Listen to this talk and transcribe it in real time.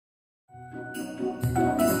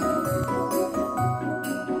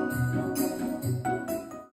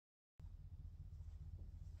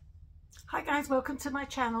guys, welcome to my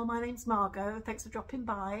channel. My name's Margot. Thanks for dropping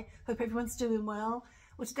by. Hope everyone's doing well.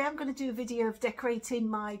 Well, today I'm going to do a video of decorating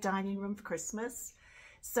my dining room for Christmas.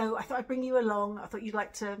 So I thought I'd bring you along. I thought you'd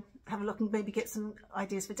like to have a look and maybe get some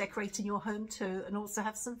ideas for decorating your home too, and also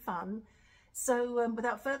have some fun. So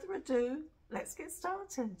without further ado, let's get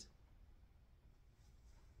started.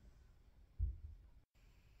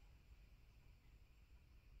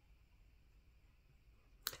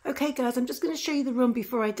 Okay guys, I'm just going to show you the room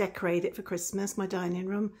before I decorate it for Christmas, my dining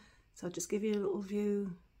room. So I'll just give you a little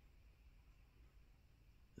view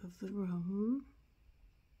of the room.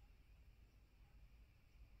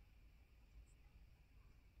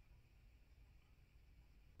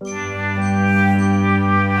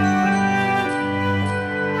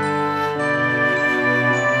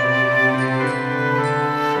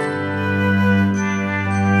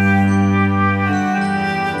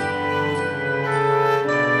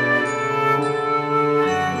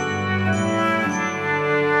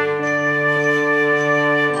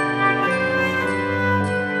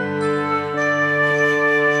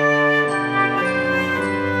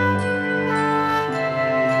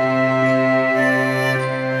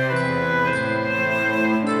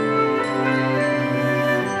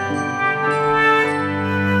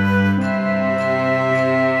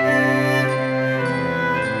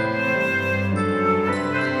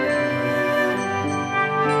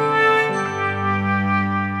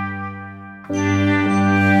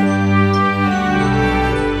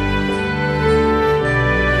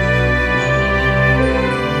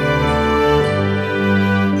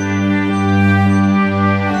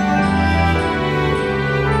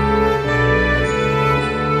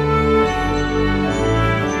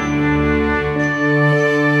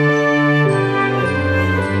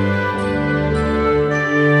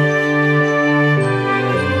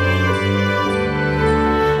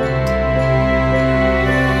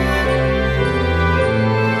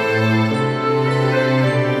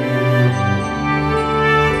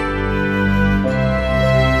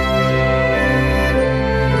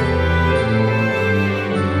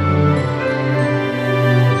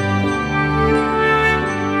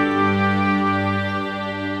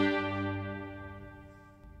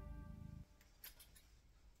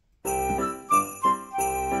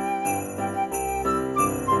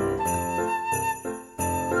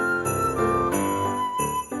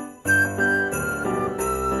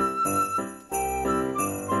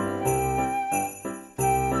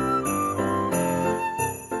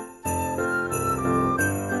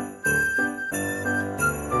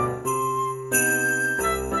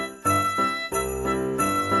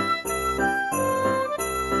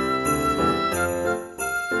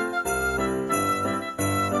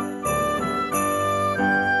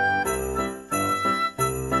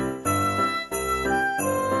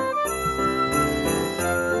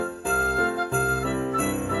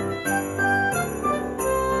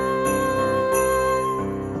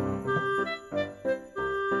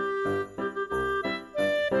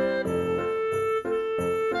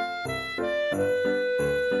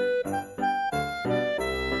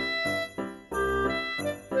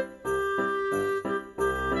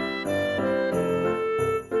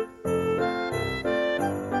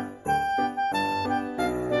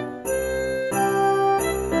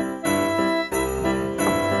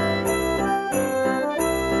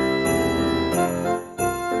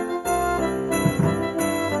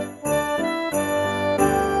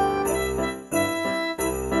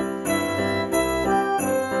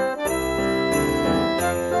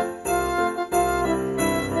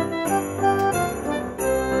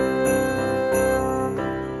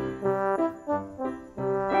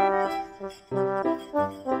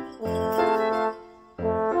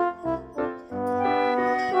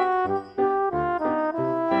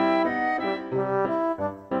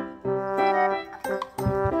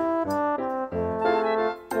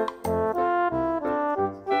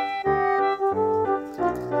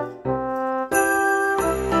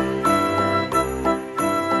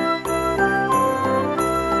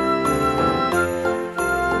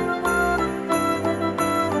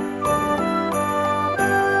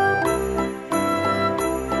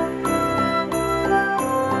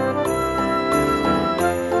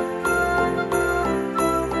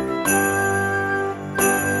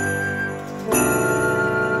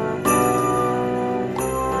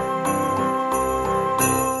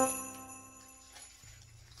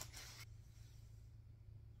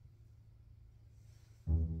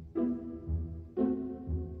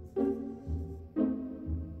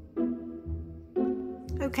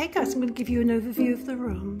 Okay guys, I'm going to give you an overview of the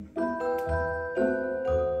room.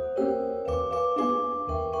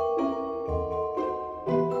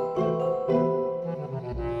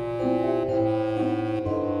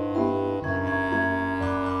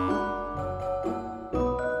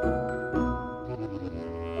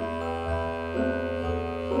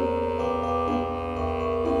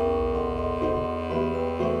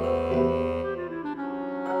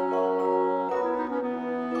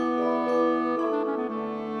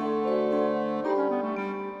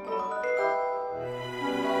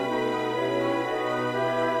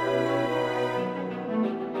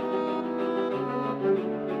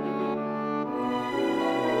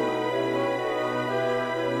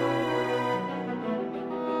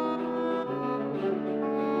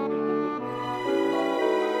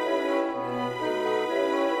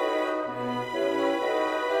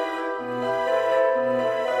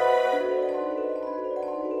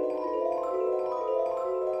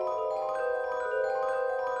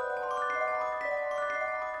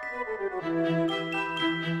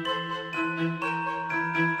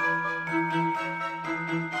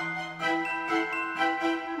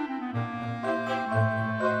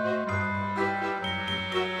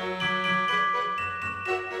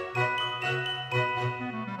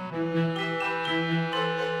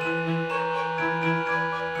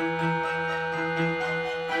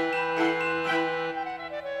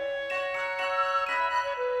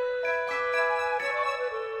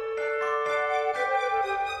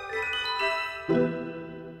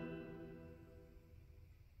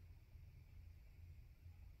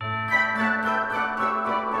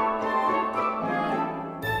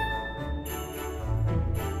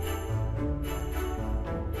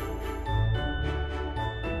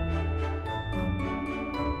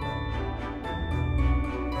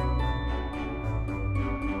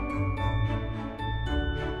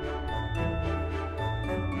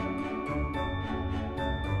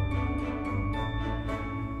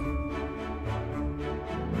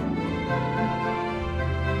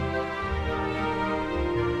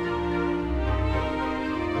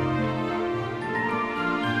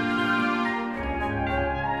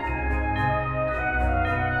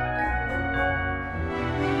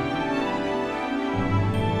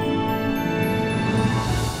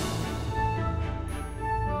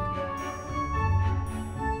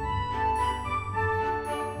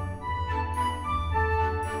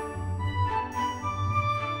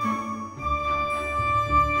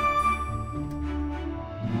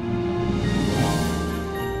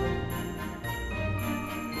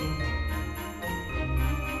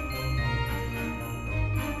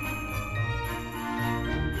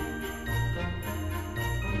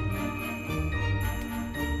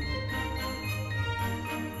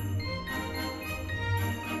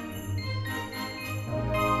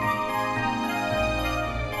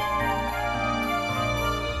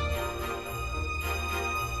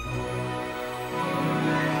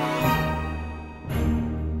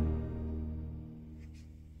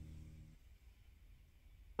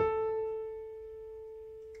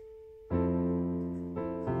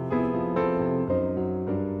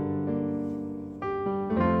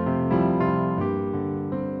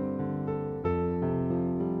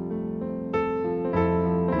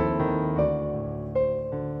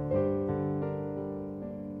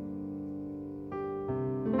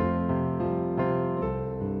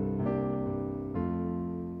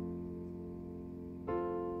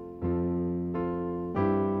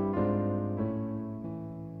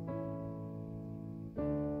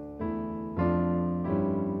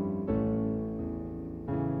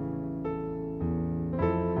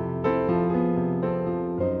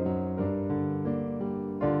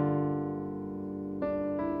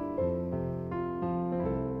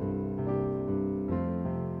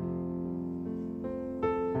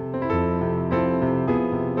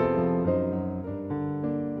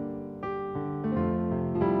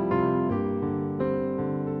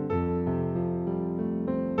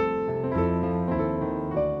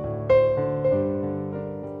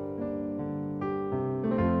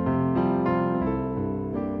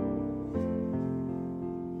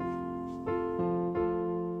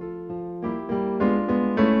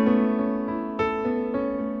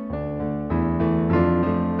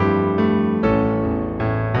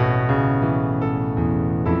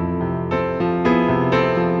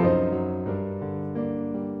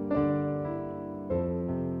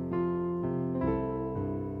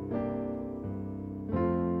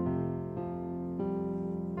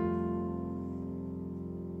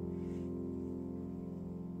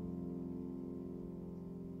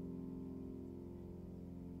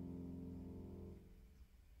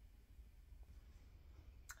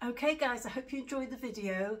 Okay guys, I hope you enjoyed the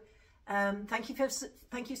video. Thank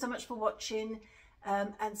you so much for watching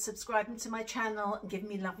and subscribing to my channel and giving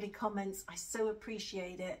me lovely comments. I so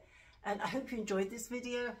appreciate it. And I hope you enjoyed this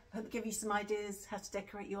video. I hope it gave you some ideas how to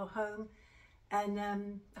decorate your home. And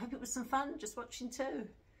I hope it was some fun just watching too.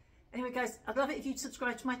 Anyway guys, I'd love it if you'd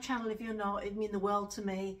subscribe to my channel. If you're not, it'd mean the world to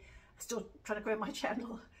me. I'm still trying to grow my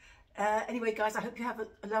channel. Anyway guys, I hope you have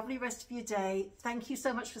a lovely rest of your day. Thank you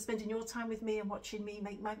so much for spending your time with me and watching me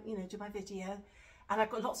make my, do my video. And I've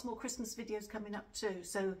got lots more Christmas videos coming up too.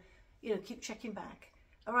 So, keep checking back.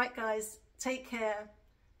 All right guys, take care.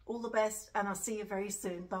 All the best, and I'll see you very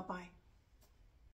soon. Bye bye.